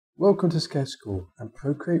Welcome to Sketch School and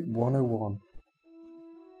Procreate 101.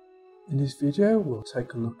 In this video we'll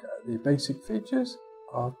take a look at the basic features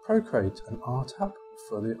of Procreate, an art app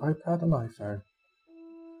for the iPad and iPhone.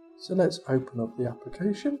 So let's open up the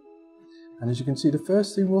application, and as you can see, the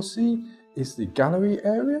first thing we'll see is the gallery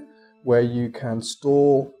area where you can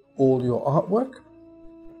store all your artwork,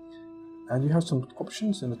 and you have some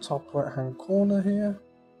options in the top right hand corner here.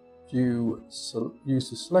 If you use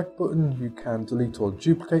the select button, you can delete or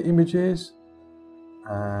duplicate images,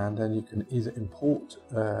 and then you can either import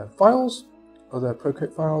files, other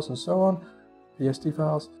Procreate files and so on, PSD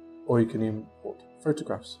files, or you can import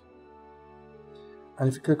photographs. And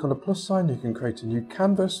if you click on the plus sign, you can create a new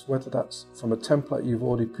canvas, whether that's from a template you've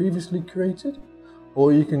already previously created,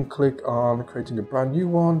 or you can click on creating a brand new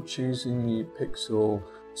one, choosing the pixel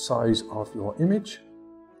size of your image.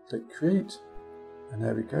 Click create, and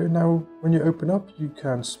there we go. Now when you open up, you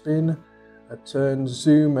can spin, turn,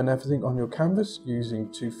 zoom and everything on your canvas using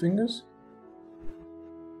 2 fingers.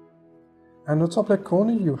 And on the top left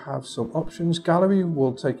corner you have some options. Gallery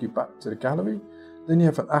will take you back to the gallery. Then you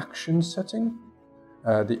have an action setting.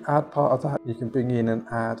 The add part of that, you can bring in and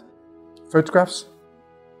add photographs.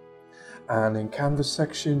 And in canvas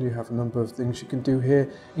section you have a number of things you can do here,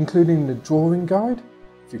 including the drawing guide.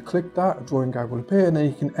 If you click that, a drawing guide will appear, and then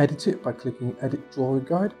you can edit it by clicking edit drawing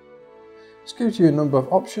guide. This gives you a number of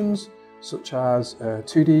options such as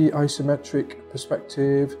 2D, isometric,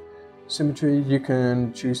 perspective, symmetry. You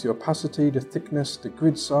can choose the opacity, the thickness, the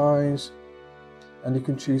grid size, and you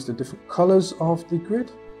can choose the different colors of the grid.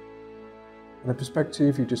 In the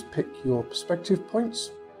perspective, you just pick your perspective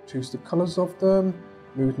points, choose the colors of them,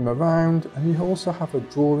 move them around, and you also have a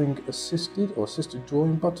drawing assisted or assisted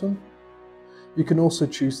drawing button. You can also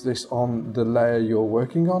choose this on the layer you're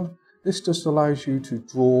working on. This just allows you to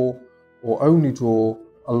draw or only draw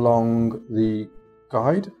along the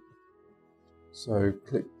guide. So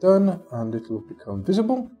click done and it will become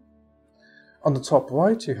visible. On the top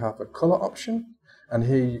right you have a color option, and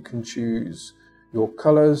here you can choose your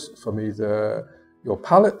colors from either your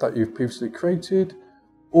palette that you've previously created,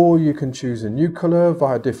 or you can choose a new color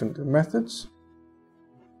via different methods.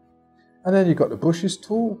 And then you've got the brushes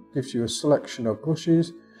tool, gives you a selection of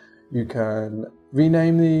brushes. You can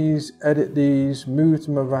rename these, edit these, move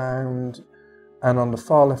them around, and on the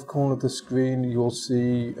far left corner of the screen you'll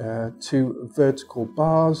see 2 vertical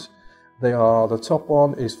bars. They are, the top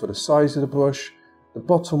one is for the size of the brush, the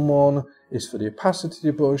bottom one is for the opacity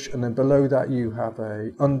of the brush, and then below that you have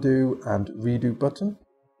a undo and redo button.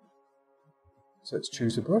 So let's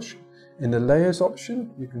choose a brush. In the layers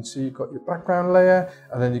option, you can see you've got your background layer,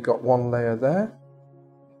 and then you've got one layer there.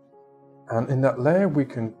 And in that layer, we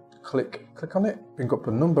can click on it, bring up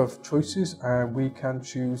a number of choices, and we can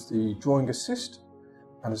choose the drawing assist.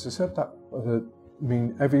 And as I said, that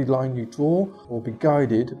means every line you draw will be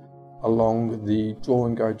guided along the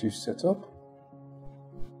drawing guide you set up.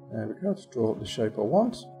 There we go, to draw up the shape I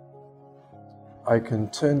want. I can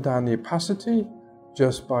turn down the opacity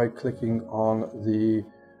just by clicking on the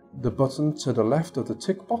button to the left of the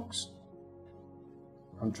tick box.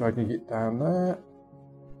 I'm dragging it down there,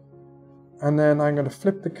 and then I'm going to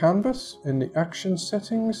flip the canvas in the action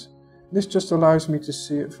settings. This just allows me to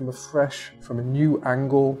see it from a new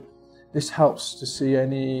angle. This helps to see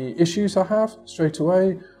any issues I have straight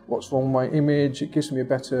away, what's wrong with my image. It gives me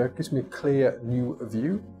a clear new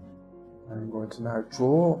view. I'm going to now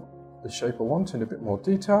draw the shape I want in a bit more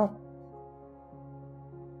detail.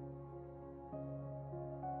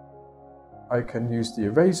 I can use the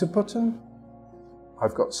eraser button.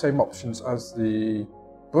 I've got the same options as the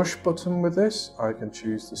brush button with this. I can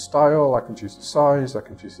choose the style, I can choose the size, I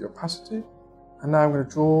can choose the opacity. And now I'm going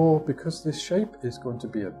to draw, because this shape is going to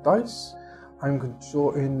be a dice, I'm going to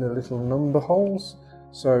draw in the little number holes.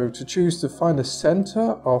 So to choose to find the center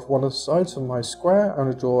of one of the sides of my square, I'm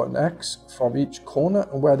going to draw an X from each corner,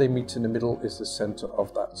 and where they meet in the middle is the center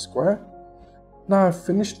of that square. Now I've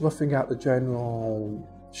finished roughing out the general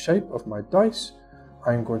shape of my dice.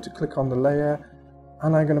 I'm going to click on the layer,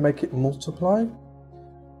 and I'm going to make it multiply,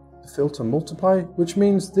 the filter multiply, which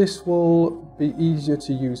means this will be easier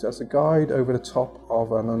to use as a guide over the top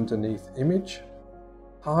of an underneath image.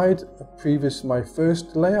 Hide my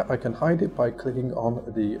first layer, I can hide it by clicking on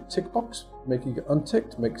the tick box, making it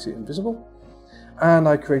unticked, makes it invisible. And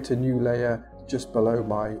I create a new layer just below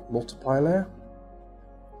my multiply layer.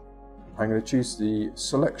 I'm going to choose the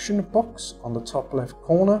selection box on the top left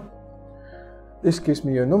corner. This gives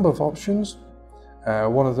me a number of options.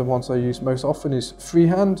 One of the ones I use most often is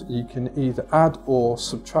freehand. You can either add or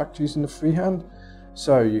subtract using the freehand.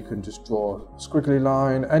 So you can just draw a squiggly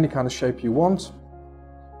line, any kind of shape you want.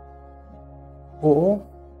 Or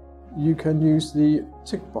you can use the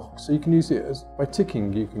tick box. So you can use it as by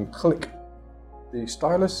ticking. You can click the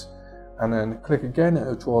stylus and then click again, and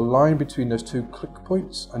it'll draw a line between those two click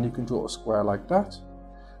points, and you can draw a square like that.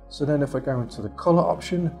 So then if I go into the color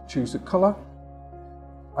option, choose the color,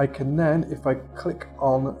 I can then, if I click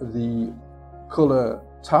on the color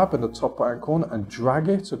tab in the top right hand corner and drag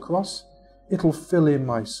it across, it'll fill in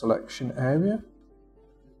my selection area.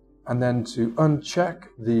 And then to uncheck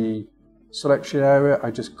the selection area,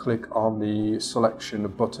 I just click on the selection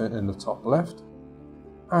button in the top left.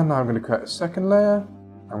 And now I'm going to create a second layer.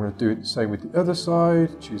 I'm going to do it the same with the other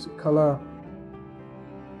side, choose a color.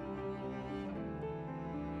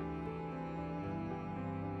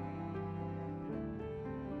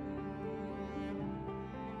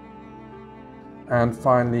 And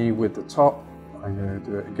finally with the top, I'm going to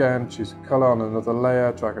do it again, choose a color on another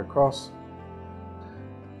layer, drag across.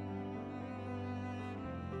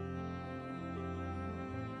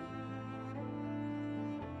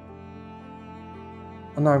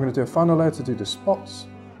 And now I'm going to do a final layer to do the spots.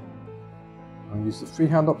 I'll use the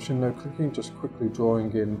freehand option, no clicking, just quickly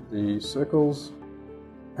drawing in the circles.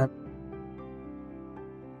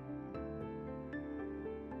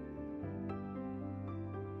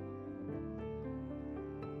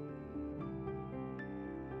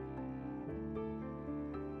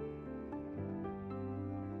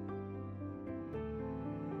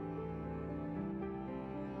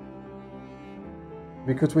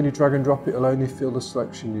 Because when you drag and drop it, it'll only fill the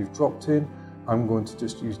selection you've dropped in. I'm going to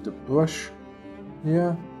just use the brush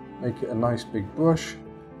here, make it a nice big brush,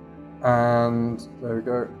 and there we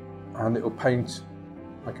go. And it'll paint,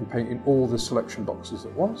 I can paint in all the selection boxes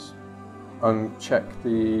at once. Uncheck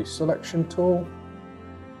the selection tool,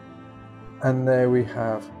 and there we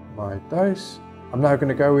have my dice. I'm now going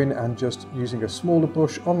to go in and just using a smaller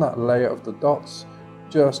brush on that layer of the dots,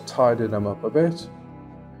 just tidy them up a bit.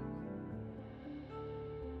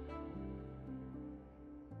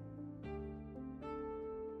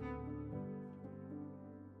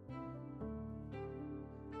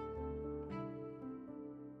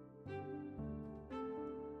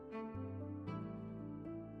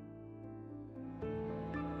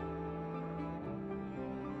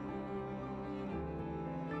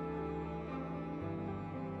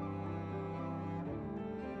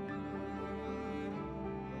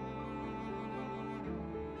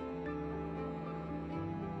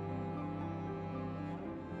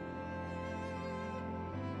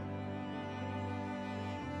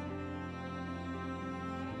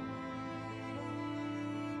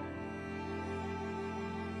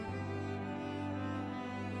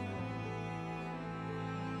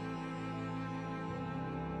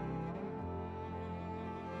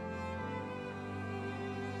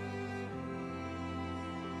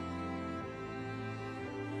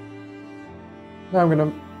 Now I'm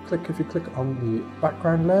going to click, if you click on the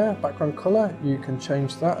background layer, background color, you can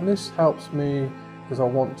change that, and this helps me because I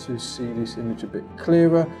want to see this image a bit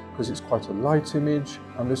clearer because it's quite a light image.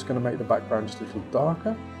 I'm just going to make the background just a little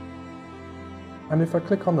darker. And if I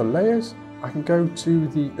click on the layers, I can go to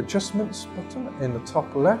the adjustments button in the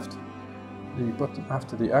top left, the button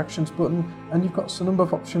after the actions button, and you've got a number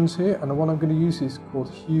of options here, and the one I'm going to use is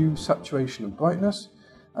called hue, saturation and brightness,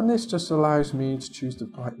 and this just allows me to choose the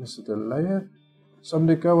brightness of the layer. So I'm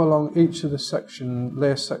going to go along each of the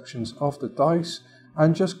layer sections of the dice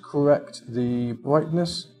and just correct the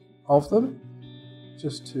brightness of them,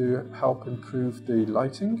 just to help improve the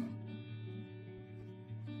lighting.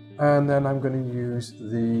 And then I'm going to use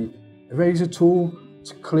the eraser tool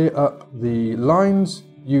to clear up the lines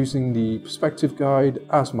using the perspective guide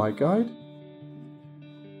as my guide.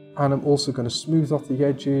 And I'm also going to smooth off the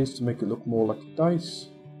edges to make it look more like a dice.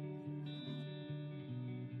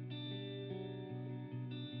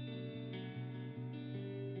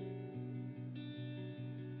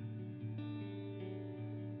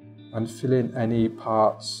 And fill in any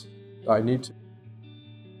parts that I need to.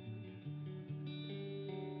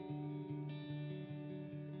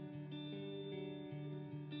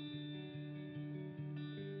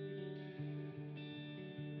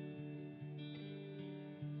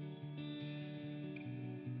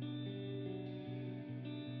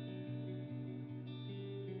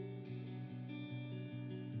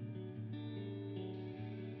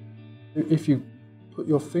 If you put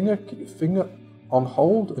your finger, keep your finger on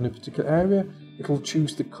hold in a particular area, it'll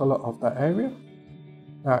choose the color of that area.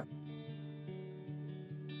 Now,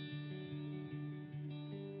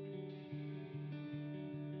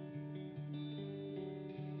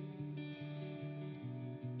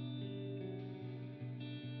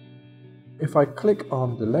 if I click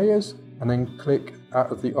on the layers and then click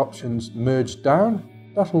out of the options merge down,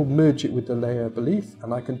 That'll merge it with the layer beneath,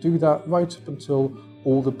 and I can do that right up until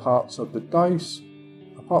all the parts of the dice,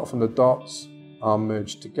 apart from the dots, are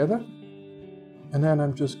merged together. And then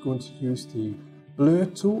I'm just going to use the blur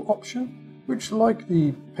tool option, which, like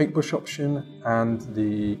the paintbrush option and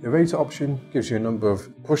the eraser option, gives you a number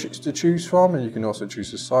of brushes to choose from, and you can also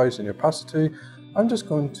choose the size and opacity. I'm just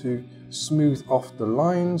going to smooth off the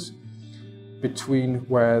lines between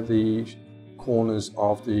where the corners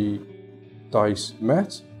of the dice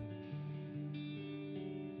met.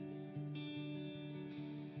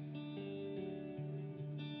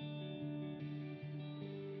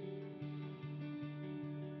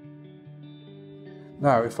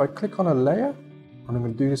 Now if I click on a layer, and I'm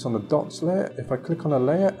going to do this on the dots layer, if I click on a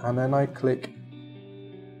layer and then I click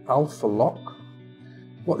alpha lock,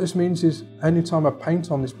 what this means is anytime I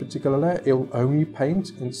paint on this particular layer, it'll only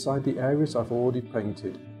paint inside the areas I've already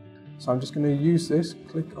painted. So I'm just going to use this,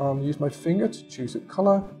 use my finger to choose a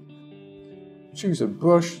color, choose a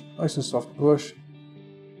brush, nice and soft brush,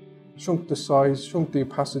 shrunk the size, shrunk the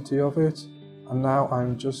opacity of it, and now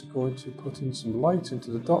I'm just going to put in some light into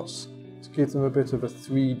the dots to give them a bit of a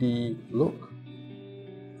 3D look.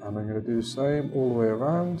 And I'm going to do the same all the way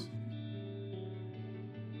around.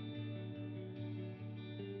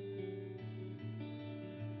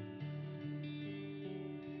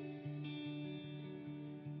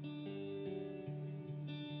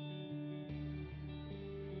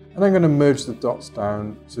 And I'm going to merge the dots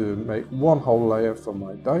down to make one whole layer from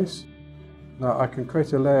my dice. Now I can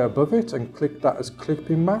create a layer above it and click that as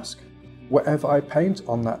clipping mask. Whatever I paint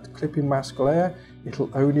on that clipping mask layer,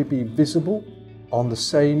 it'll only be visible on the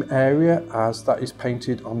same area as that is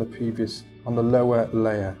painted on the lower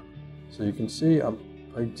layer. So you can see I'm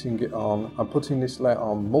putting this layer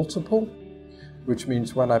on multiple, which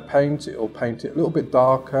means when I paint, it'll paint it a little bit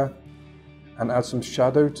darker and add some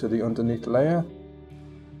shadow to the underneath layer.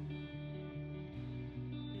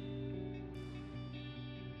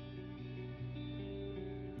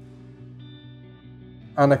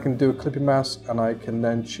 And I can do a clipping mask, and I can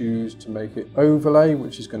then choose to make it overlay,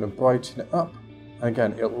 which is going to brighten it up.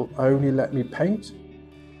 Again, it will only let me paint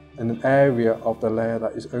in an area of the layer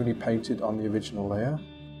that is only painted on the original layer.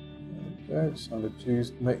 Okay, so I'm going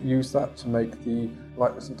to use that to make the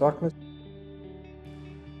lightness and darkness.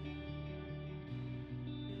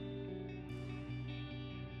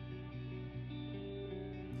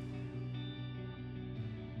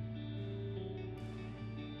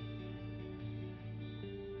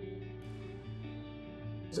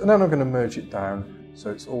 And then I'm going to merge it down so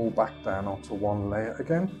it's all back down onto one layer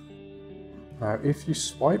again. Now if you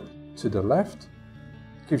swipe to the left,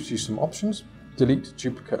 it gives you some options: delete,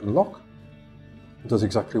 duplicate and lock. It does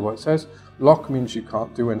exactly what it says. Lock means you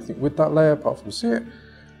can't do anything with that layer apart from see it.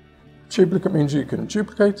 Duplicate means you can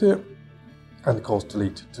duplicate it, and of course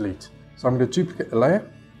delete. So I'm going to duplicate the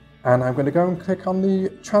layer, and I'm going to go and click on the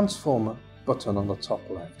transformer button on the top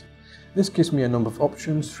left. This gives me a number of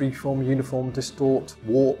options: freeform, uniform, distort,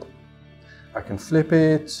 warp. I can flip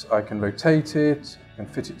it, I can rotate it, I can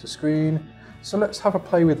fit it to screen. So let's have a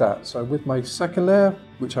play with that. So with my second layer,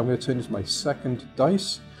 which I'm going to turn into my second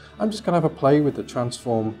dice, I'm just going to have a play with the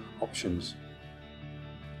transform options.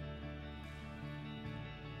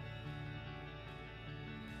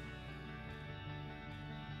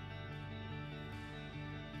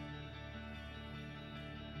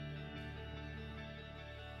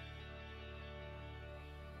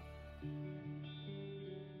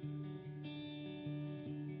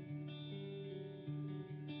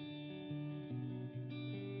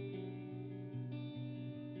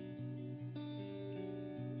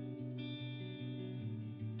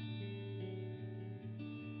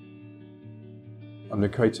 I'm going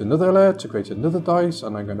to create another layer to create another dice,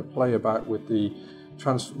 and I'm going to play about with the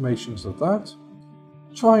transformations of that,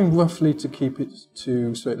 trying roughly to keep it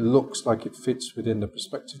so it looks like it fits within the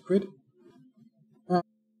perspective grid.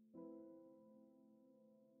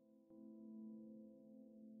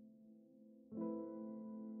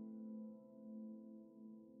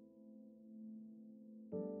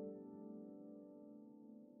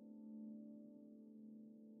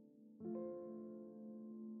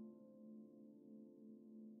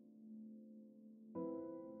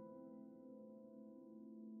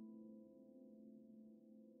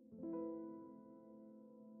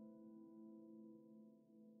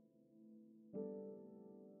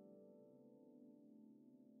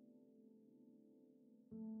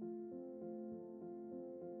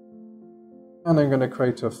 And I'm going to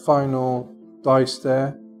create a final dice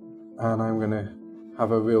there, and I'm going to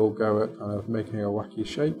have a real go at kind of making a wacky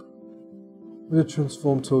shape. With the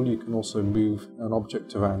transform tool, you can also move an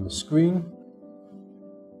object around the screen.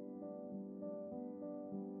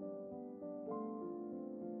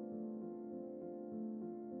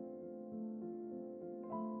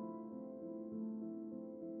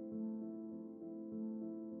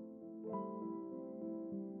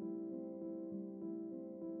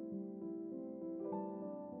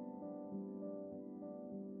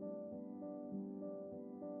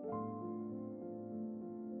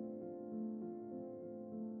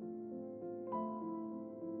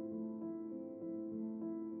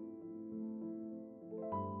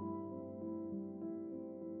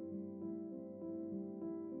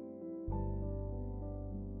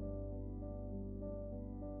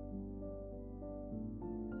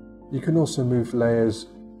 You can also move layers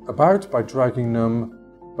about by dragging them,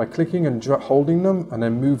 by clicking and holding them and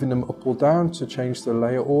then moving them up or down to change the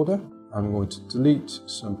layer order. I'm going to delete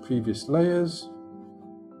some previous layers.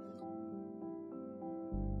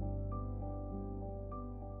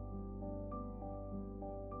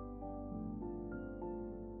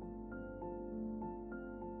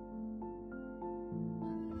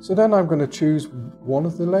 So then I'm going to choose one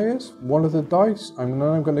of the layers, one of the dice, and then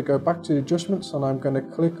I'm going to go back to the adjustments and I'm going to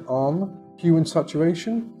click on hue and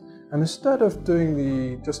saturation. And instead of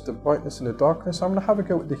doing just the brightness and the darkness, I'm going to have a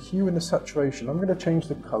go with the hue and the saturation. I'm going to change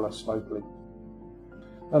the color slightly.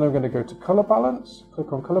 Then I'm going to go to color balance,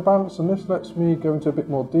 click on color balance, and this lets me go into a bit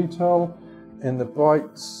more detail in the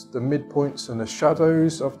brights, the midpoints and the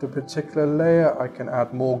shadows of the particular layer. I can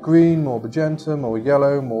add more green, more magenta, more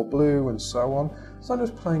yellow, more blue, and so on. So I'm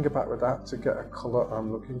just playing about with that to get a color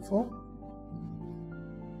I'm looking for.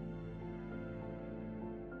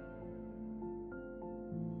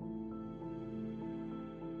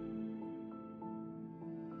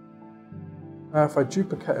 Now if I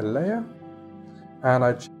duplicate a layer and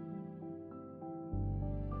I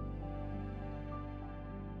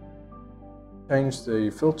change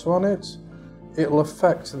the filter on it, it will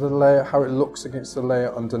affect the layer, how it looks against the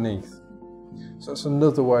layer underneath. So it's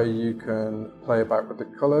another way you can play about with the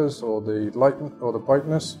colors or the light or the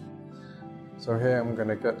brightness. So here I'm going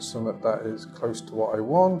to get something that is close to what I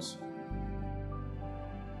want.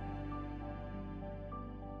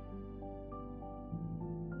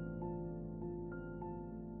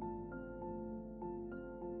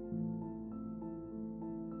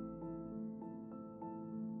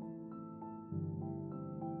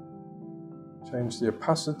 Change the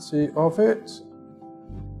opacity of it.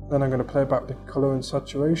 Then I'm going to play back the color and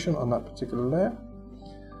saturation on that particular layer.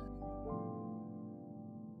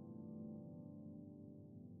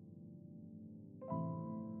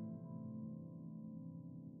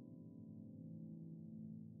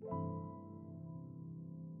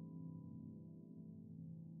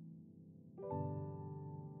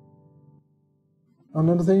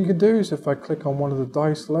 Another thing you can do is if I click on one of the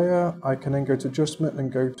dice layer, I can then go to adjustment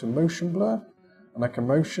and go to motion blur, and I can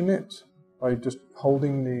motion it by just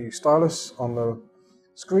holding the stylus on the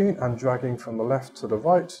screen and dragging from the left to the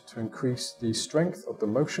right to increase the strength of the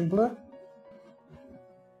motion blur.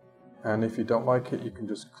 And if you don't like it, you can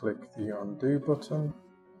just click the undo button.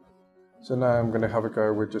 So now I'm going to have a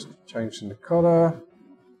go with just changing the color,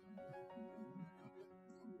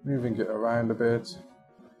 moving it around a bit.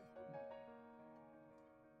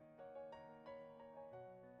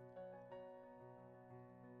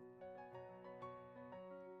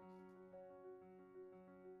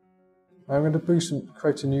 I'm going to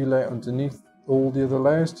create a new layer underneath all the other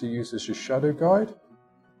layers to use as your shadow guide.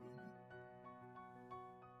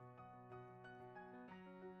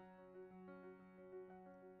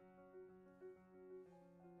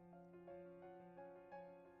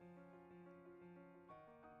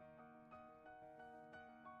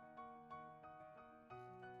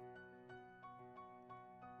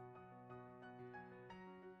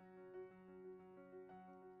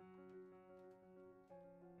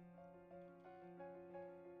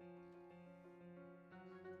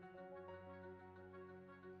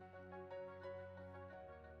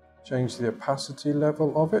 Change the opacity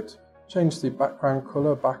level of it, change the background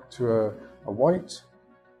color back to a white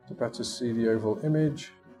to better see the overall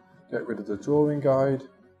image, get rid of the drawing guide,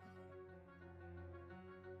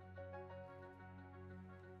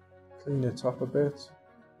 clean it up a bit.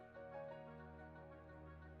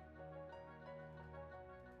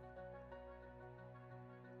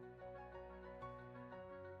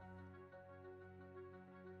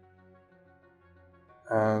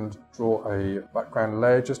 And draw a background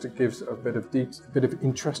layer just to give a bit of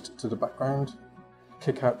interest to the background,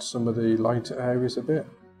 kick out some of the lighter areas a bit.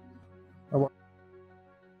 And what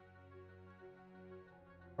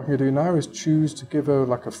I'm going to do now is choose to give her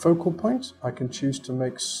like a focal point. I can choose to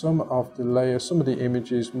make some of the layers, some of the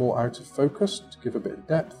images more out of focus to give a bit of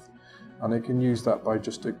depth, and I can use that by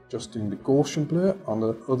just adjusting the Gaussian blur on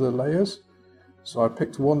the other layers. So I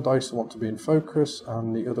picked one dice I want to be in focus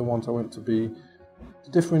and the other ones I want to be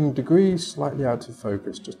different degrees, slightly out of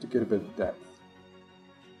focus, just to get a bit of depth.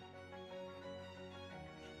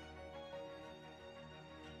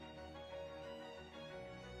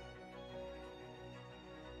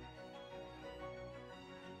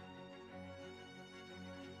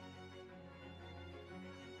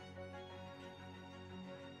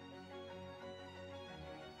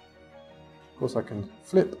 Of course, I can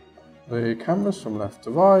flip the canvas from left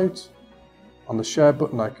to right. On the share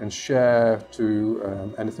button, I can share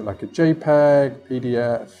to anything like a JPEG,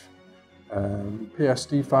 PDF,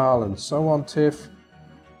 PSD file and so on, TIFF.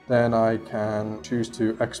 Then I can choose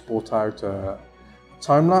to export out a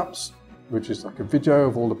time-lapse, which is like a video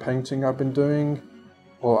of all the painting I've been doing,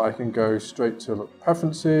 or I can go straight to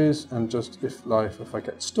preferences and just if I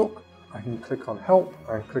get stuck, I can click on help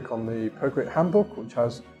and click on the Procreate handbook, which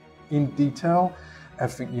has in detail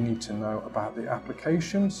everything you need to know about the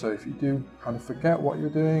application. So if you do kind of forget what you're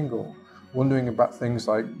doing or wondering about things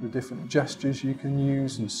like the different gestures you can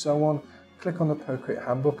use and so on, click on the Procreate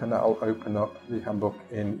handbook and that'll open up the handbook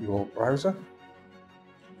in your browser.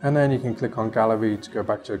 And then you can click on gallery to go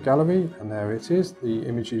back to a gallery, and there it is, the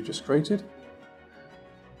image you just created.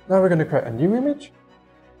 Now we're going to create a new image.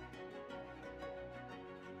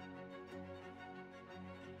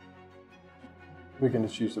 We're going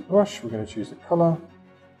to choose the brush, we're going to choose the color.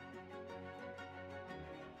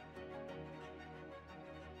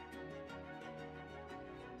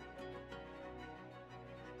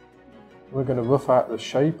 We're going to rough out the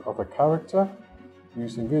shape of a character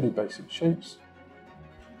using really basic shapes.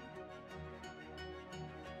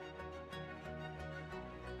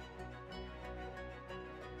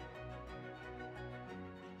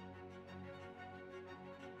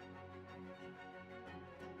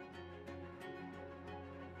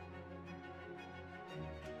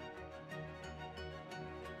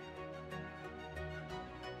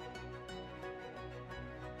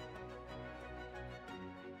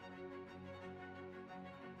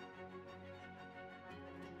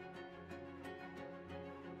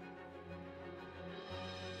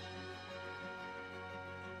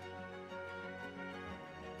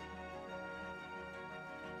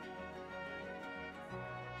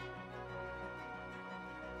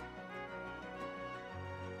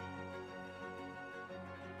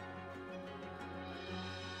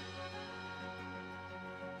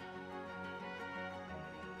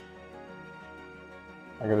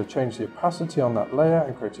 I'm going to change the opacity on that layer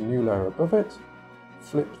and create a new layer above it.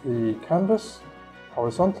 Flip the canvas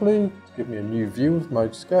horizontally to give me a new view of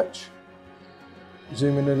my sketch.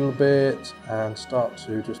 Zoom in a little bit and start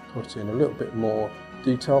to just put in a little bit more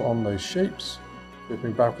detail on those shapes,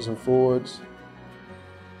 flipping backwards and forwards.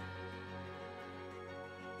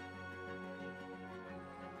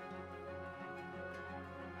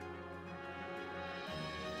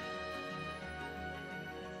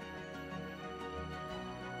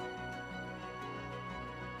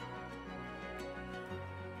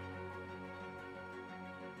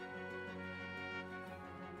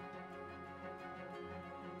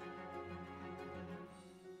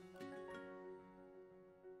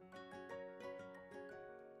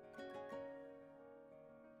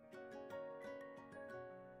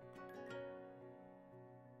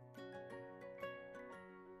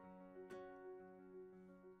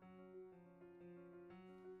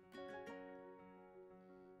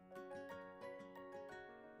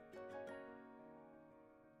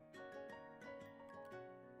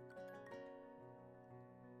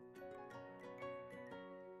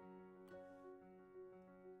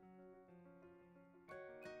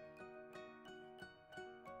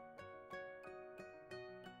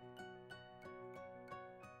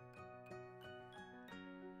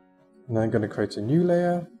 And then I'm going to create a new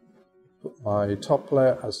layer, put my top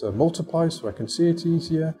layer as a multiply so I can see it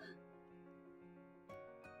easier.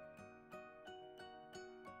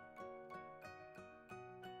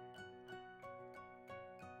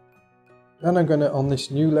 Then I'm going to, on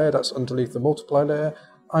this new layer that's underneath the multiply layer,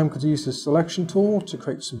 I'm going to use the selection tool to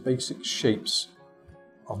create some basic shapes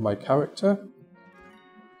of my character.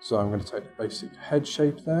 So I'm going to take the basic head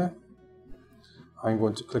shape there. I'm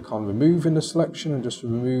going to click on remove in the selection and just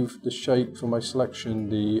remove the shape from my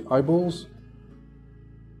selection, the eyeballs.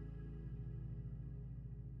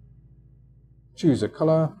 Choose a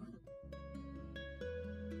color.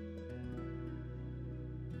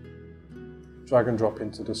 Drag and drop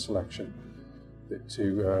into the selection. A bit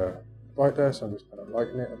too bright there, so I'm just going to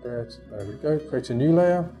lighten it a bit. There we go. Create a new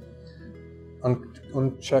layer.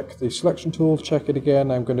 Uncheck the selection tool, check it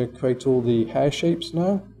again. I'm going to create all the hair shapes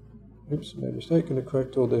now. Oops, made a mistake. Going to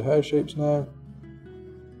correct all the hair shapes now.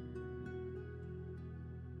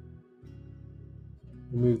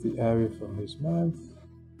 Remove the area from his mouth.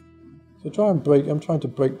 So I'm trying to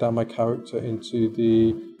break down my character into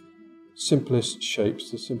the simplest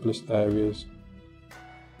shapes, the simplest areas.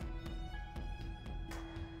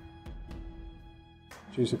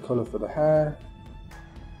 Choose a colour for the hair.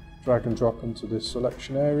 Drag and drop into the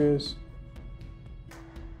selection areas.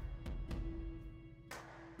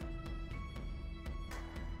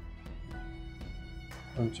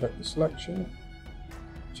 Uncheck the selection.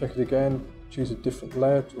 Check it again. Choose a different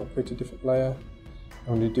layer. Create a different layer.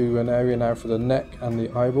 I'm going to do an area now for the neck and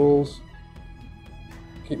the eyeballs.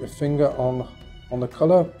 keep your finger on the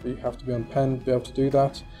colour, but you have to be on pen to be able to do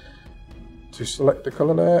that, to select the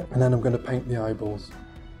colour layer, and then I'm going to paint the eyeballs.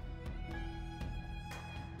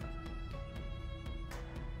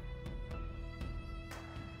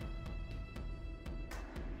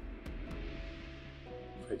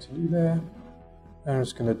 Create a new layer, and I'm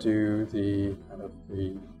just going to do the kind of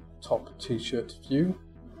the top t-shirt view.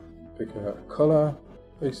 Pick a colour,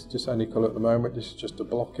 basically just any colour at the moment. This is just a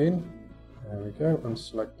block in. There we go, and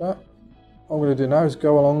select that. What I'm going to do now is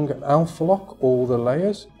go along and alpha lock all the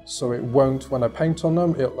layers, so it won't, when I paint on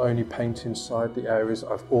them, it'll only paint inside the areas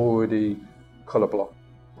I've already colour blocked.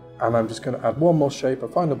 And I'm just going to add one more shape, a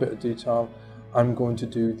final bit of detail. I'm going to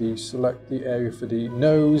do the select the area for the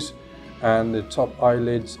nose and the top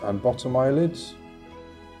eyelids and bottom eyelids.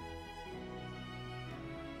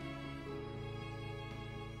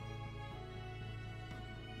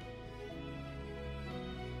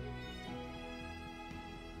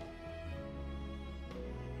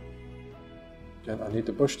 Again, I need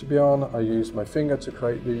the brush to be on. I use my finger to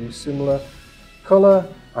create the similar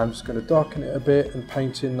colour. I'm just going to darken it a bit and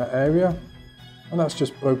paint in that area. And that's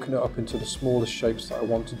just broken it up into the smallest shapes that I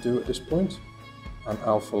want to do at this point, and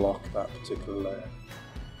alpha lock that particular layer.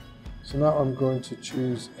 So now I'm going to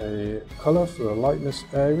choose a colour for the lightness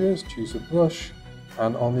areas, choose a brush,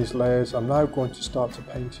 and on these layers I'm now going to start to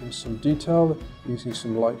paint in some detail using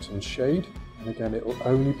some light and shade. And again, it will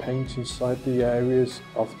only paint inside the areas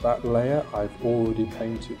of that layer I've already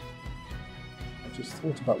painted. I just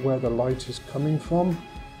thought about where the light is coming from.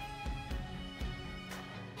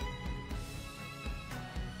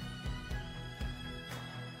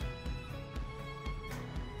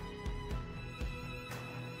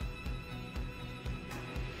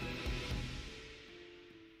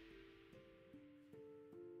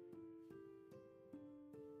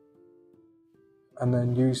 And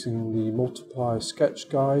then using the multiplier sketch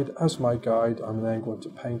guide as my guide, I'm then going to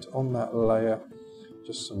paint on that layer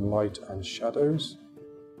just some light and shadows,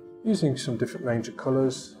 using some different range of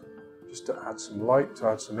colours just to add some light, to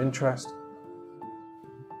add some interest.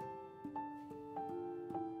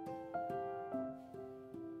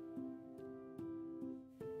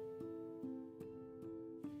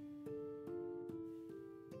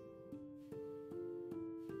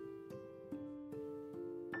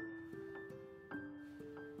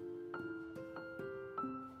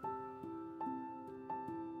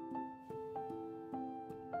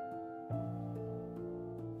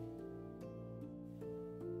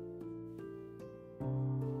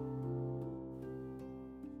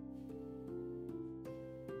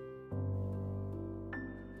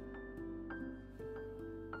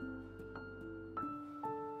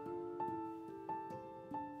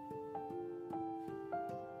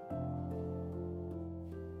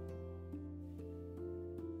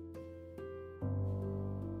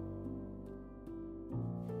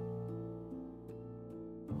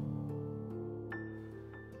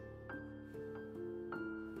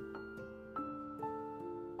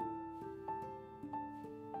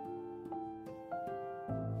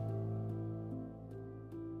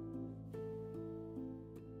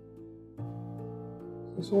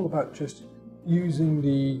 It's all about just using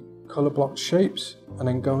the colour block shapes and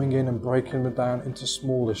then going in and breaking them down into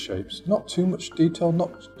smaller shapes. Not too much detail,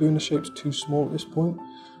 not doing the shapes too small at this point,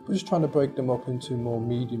 but just trying to break them up into more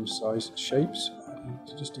medium-sized shapes,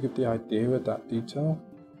 just to give the idea of that detail,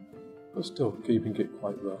 but still keeping it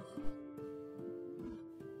quite rough.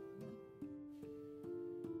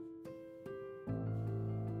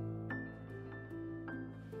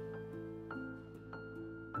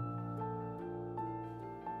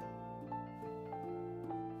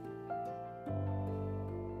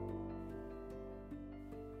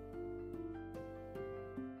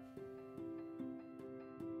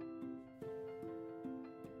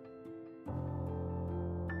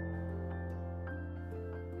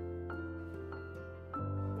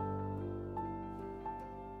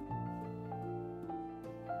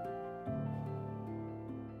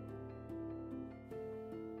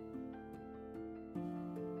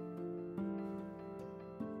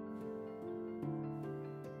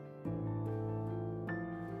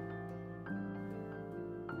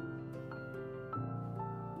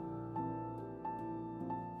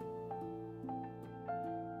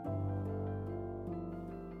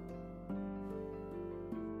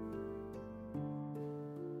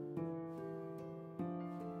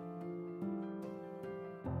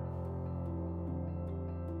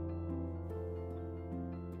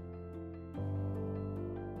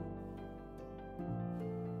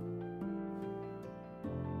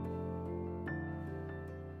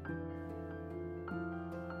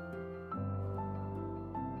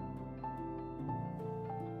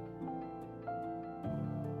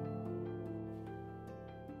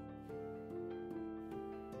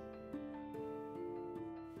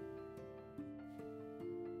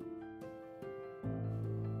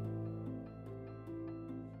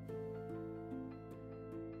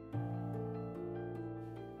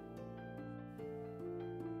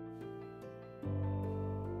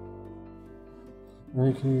 And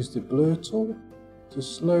you can use the blur tool to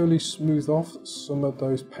slowly smooth off some of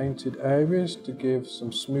those painted areas to give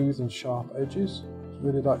some smooth and sharp edges.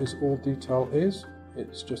 Really, that is all detail is.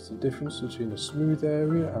 It's just the difference between a smooth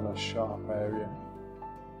area and a sharp area.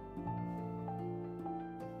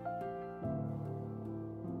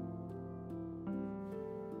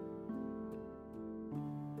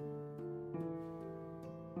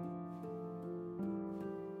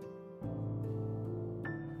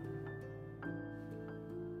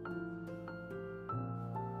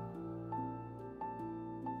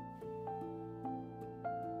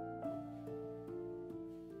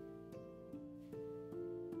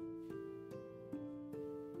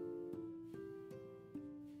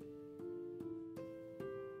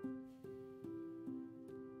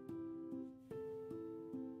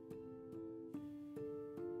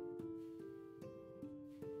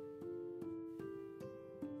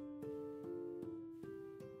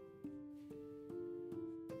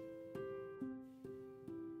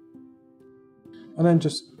 And then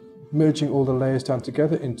just merging all the layers down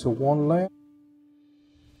together into one layer.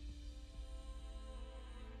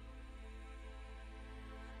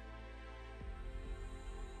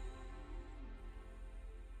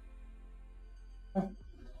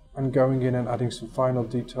 And going in and adding some final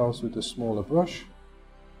details with the smaller brush.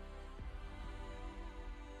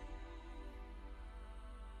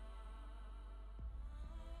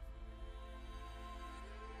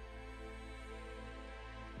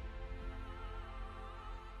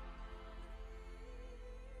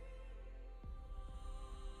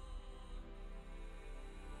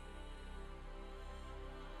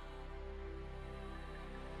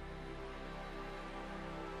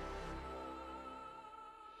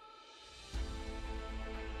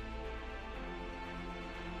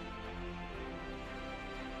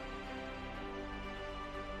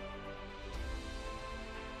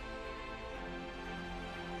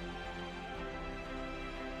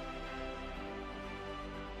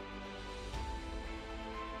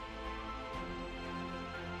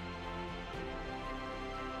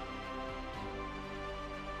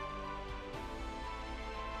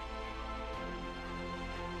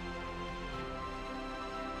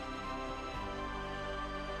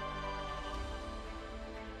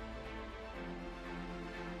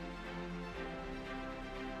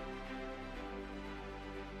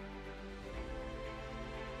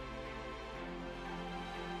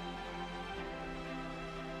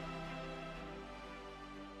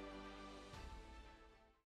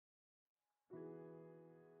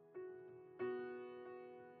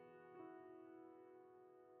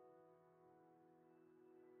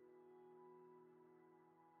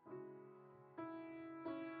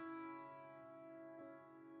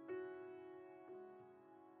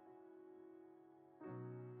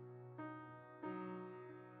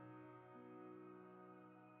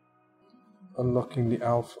 Unlocking the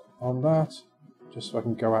alpha on that, just so I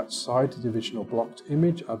can go outside the original blocked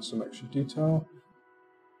image, add some extra detail.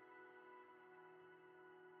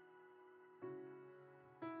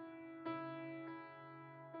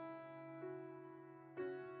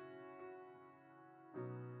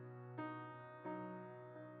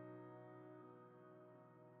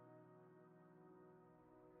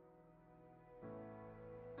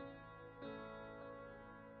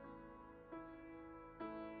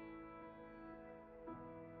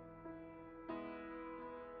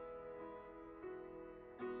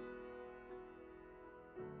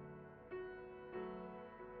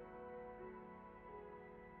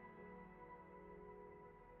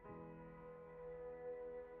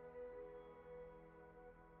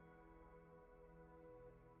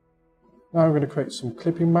 Now I'm going to create some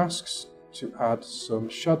clipping masks to add some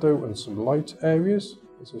shadow and some light areas,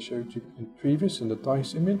 as I showed you in the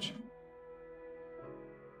dice image.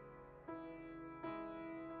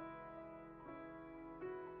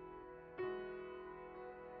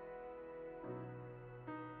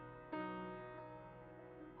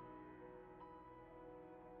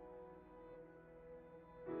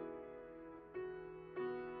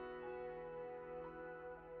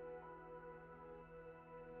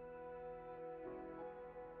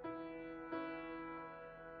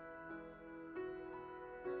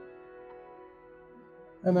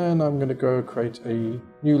 And then I'm going to go create a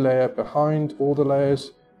new layer behind all the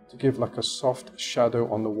layers to give like a soft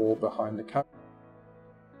shadow on the wall behind the camera.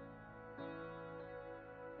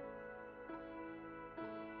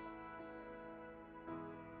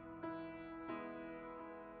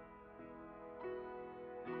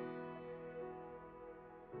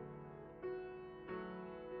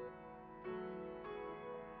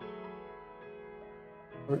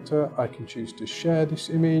 I can choose to share this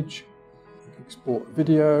image, export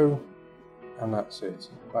video, and that's it.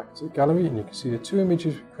 Back to the gallery, and you can see the 2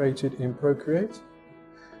 images we created in Procreate.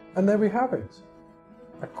 And there we have it.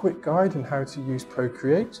 A quick guide on how to use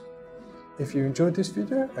Procreate. If you enjoyed this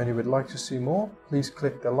video and you would like to see more, please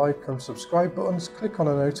click the like and subscribe buttons, click on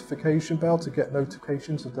a notification bell to get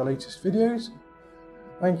notifications of the latest videos.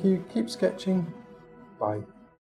 Thank you, keep sketching, bye.